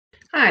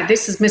Hi,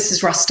 this is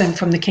Mrs. Ruston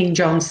from the King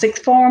John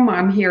Sixth Form.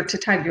 I'm here to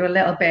tell you a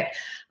little bit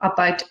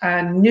about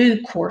a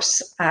new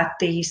course at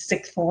the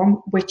Sixth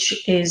Form,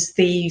 which is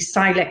the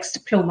CILEx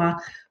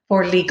Diploma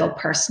for Legal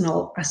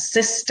Personal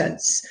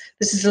Assistants.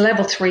 This is a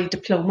Level 3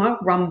 diploma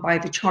run by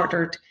the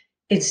Chartered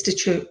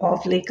Institute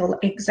of Legal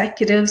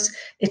Executives.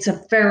 It's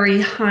a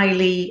very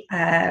highly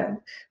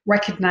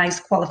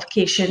recognised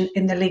qualification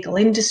in the legal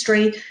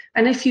industry.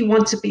 And if you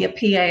want to be a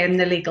PA in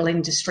the legal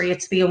industry,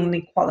 it's the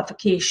only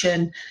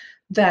qualification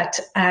that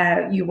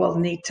you will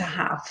need to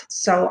have.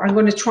 So I'm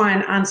going to try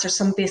and answer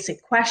some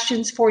basic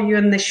questions for you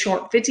in this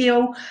short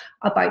video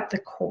about the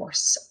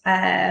course.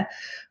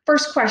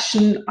 First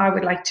question I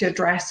would like to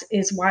address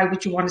is, why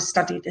would you want to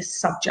study this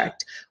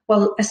subject?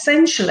 Well,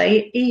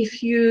 essentially,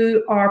 if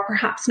you are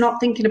perhaps not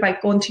thinking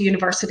about going to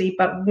university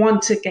but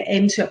want to get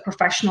into a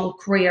professional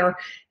career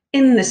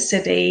in the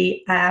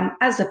city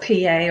as a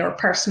PA or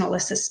personal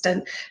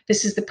assistant,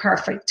 this is the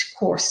perfect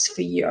course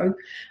for you.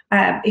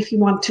 If you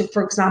want to,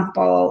 for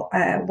example,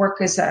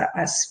 work as a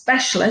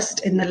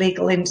specialist in the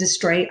legal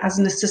industry, as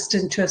an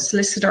assistant to a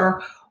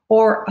solicitor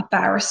or a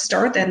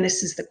barrister, then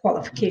this is the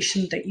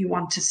qualification that you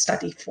want to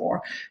study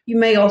for. You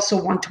may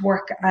also want to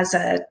work as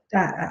a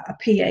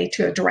PA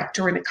to a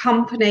director in a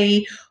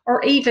company,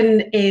 or even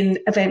in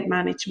event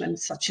management,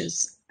 such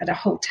as at a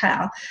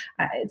hotel.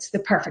 It's the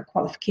perfect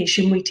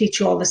qualification. We teach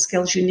you all the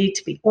skills you need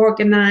to be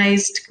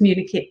organised, to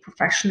communicate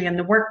professionally in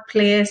the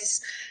workplace,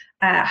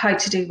 how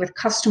to deal with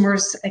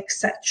customers,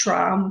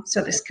 etc.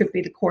 So this could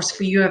be the course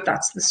for you if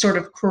that's the sort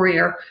of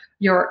career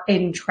you're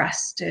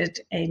interested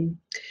in.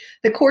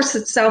 The course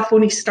itself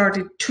only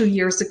started 2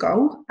 years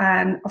ago,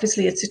 and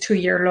obviously it's a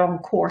 2-year long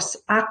course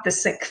at the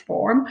Sixth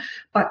Form,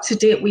 but to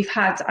date we've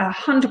had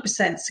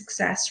 100%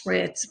 success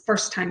rates,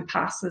 first time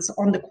passes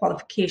on the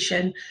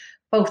qualification,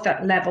 both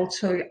at Level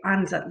 2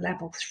 and at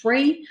Level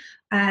 3.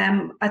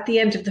 At the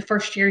end of the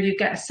first year, you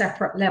get a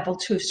separate Level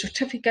 2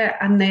 certificate,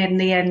 and then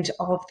the end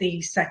of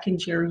the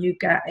second year, you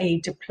get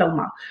a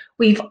diploma.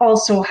 We've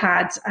also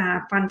had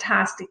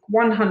fantastic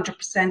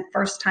 100%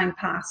 first-time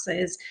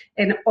passes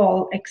in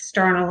all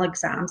external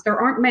exams. There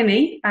aren't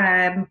many,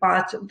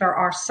 but there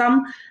are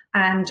some,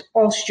 and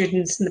all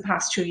students in the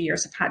past 2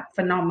 years have had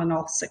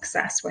phenomenal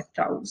success with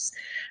those.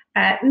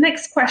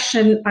 Next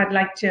question I'd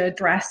like to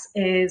address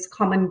is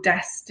common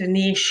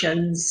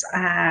destinations,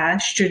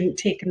 student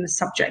taking the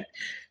subject.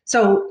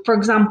 So, for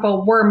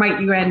example, where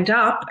might you end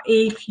up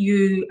if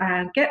you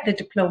get the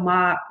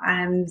diploma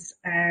and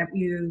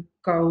you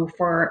go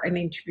for an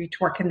interview to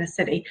work in the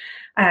city?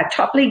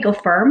 Top legal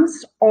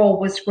firms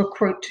always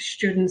recruit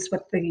students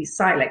with the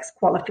CILEx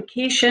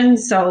qualification.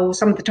 So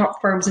some of the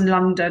top firms in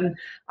London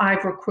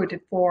I've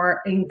recruited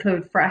for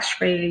include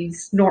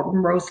Freshfields,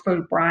 Norton Rose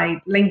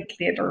Fulbright,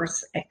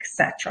 Linklaters,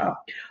 etc.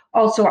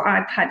 Also,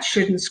 I've had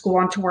students go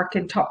on to work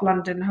in top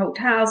London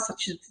hotels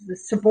such as the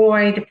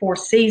Savoy, the Four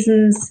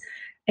Seasons,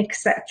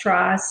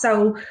 etc.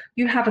 So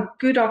you have a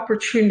good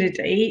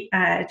opportunity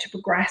to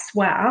progress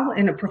well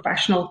in a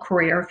professional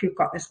career if you've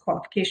got this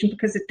qualification,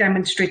 because it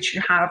demonstrates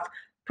you have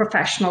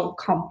professional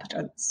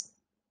competence.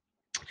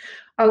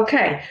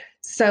 Okay,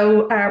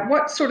 so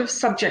what sort of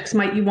subjects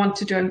might you want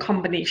to do in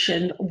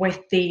combination with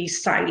the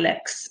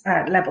CILEx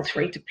Level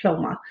 3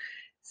 diploma?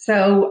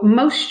 So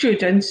most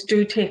students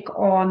do take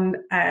on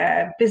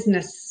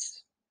business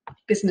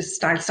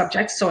style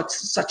subjects, so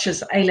it's such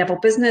as A-level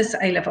business,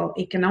 A-level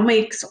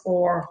economics,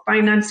 or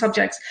finance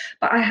subjects.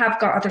 But I have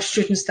got other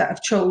students that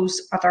have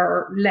chose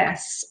other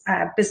less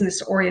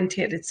business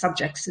orientated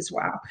subjects as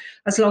well.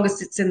 As long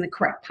as it's in the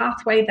correct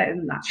pathway,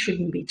 then that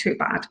shouldn't be too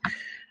bad.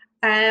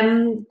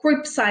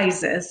 Group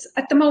sizes.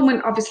 At the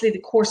moment, obviously the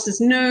course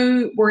is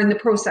new. We're in the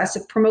process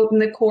of promoting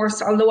the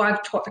course. Although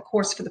I've taught the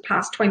course for the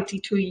past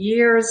 22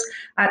 years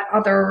at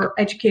other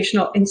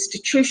educational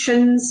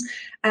institutions,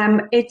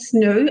 it's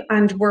new,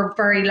 and we're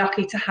very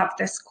lucky to have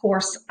this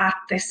course at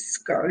this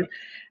school.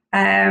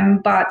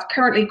 But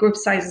currently group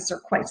sizes are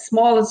quite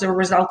small as a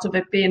result of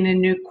it being a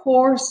new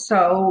course,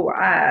 so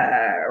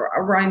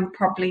around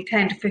probably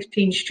 10 to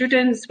 15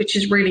 students, which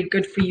is really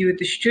good for you,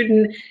 the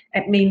student.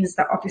 It means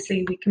that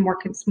obviously we can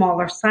work in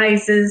smaller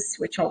sizes,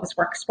 which always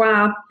works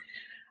well.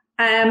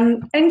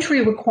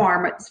 Entry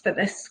requirements for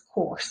this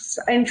course.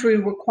 Entry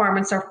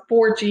requirements are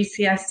 4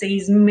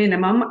 GCSEs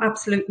minimum,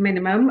 absolute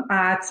minimum,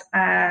 at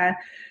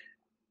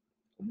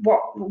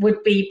what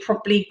would be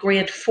probably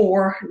grade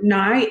 4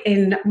 now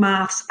in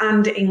maths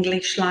and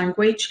English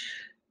language.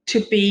 To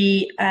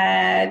be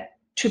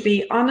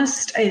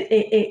honest,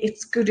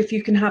 it's good if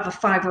you can have a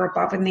 5 or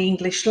above in the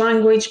English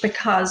language,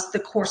 because the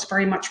course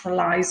very much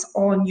relies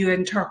on you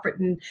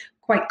interpreting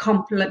quite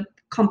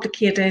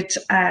complicated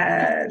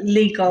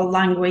legal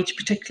language,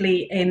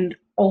 particularly in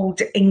Old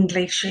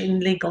English in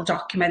legal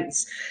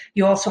documents.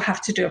 You also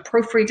have to do a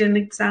proofreading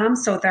exam,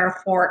 so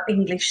therefore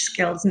English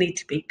skills need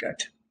to be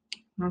good.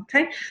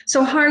 Okay,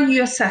 so how are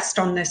you assessed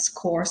on this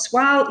course?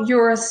 Well,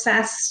 you're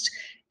assessed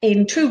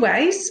in 2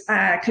 ways,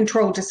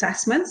 controlled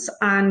assessments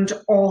and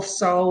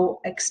also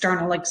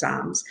external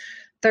exams.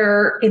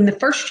 In the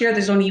first year,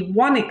 there's only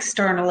one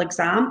external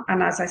exam,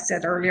 and as I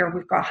said earlier,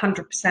 we've got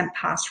 100%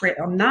 pass rate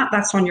on that.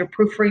 That's on your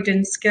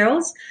proofreading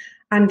skills.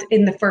 And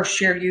in the first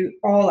year,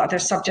 all other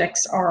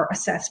subjects are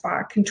assessed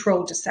by a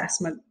controlled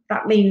assessment.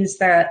 That means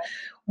that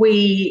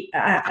we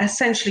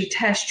essentially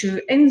test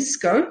you in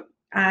school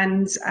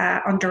and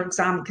under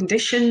exam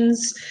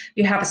conditions.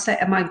 You have a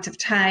set amount of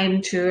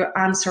time to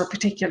answer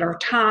particular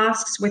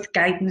tasks with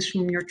guidance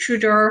from your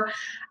tutor,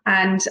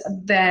 and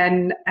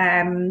then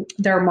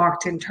they're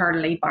marked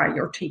internally by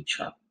your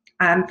teacher.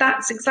 And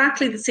that's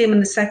exactly the same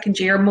in the second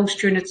year.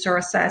 Most units are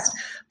assessed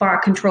by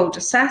controlled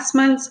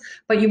assessments,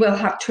 but you will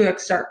have two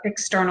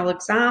external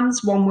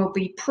exams. One will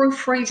be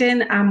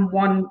proofreading and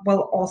one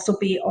will also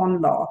be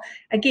on law.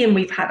 Again,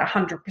 we've had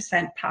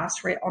 100%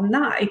 pass rate on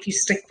that. If you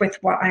stick with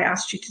what I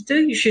asked you to do,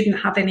 you shouldn't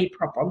have any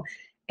problem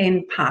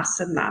in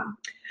passing that.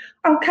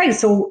 Okay,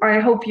 so I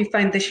hope you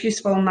found this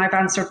useful and I've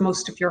answered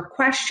most of your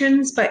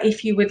questions, but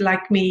if you would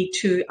like me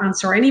to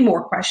answer any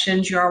more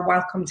questions, you are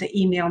welcome to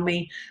email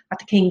me at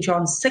the King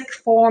John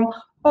Sixth Form.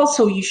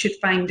 Also, you should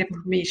find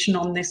information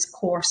on this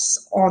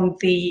course on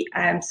the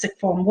Sixth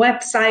Form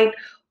website.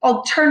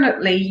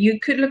 Alternatively, you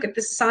could look at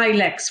the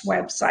CILEx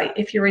website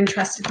if you're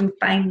interested in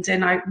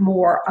finding out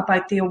more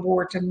about the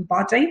awarding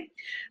body,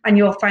 and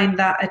you'll find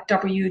that at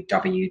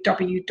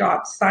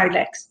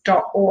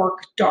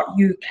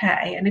www.cilex.org.uk.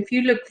 And if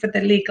you look for the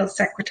Legal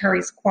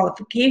Secretary's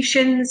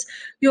qualifications,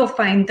 you'll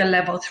find the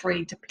Level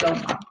 3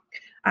 diploma.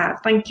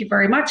 Thank you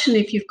very much, and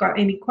if you've got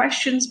any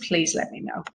questions, please let me know.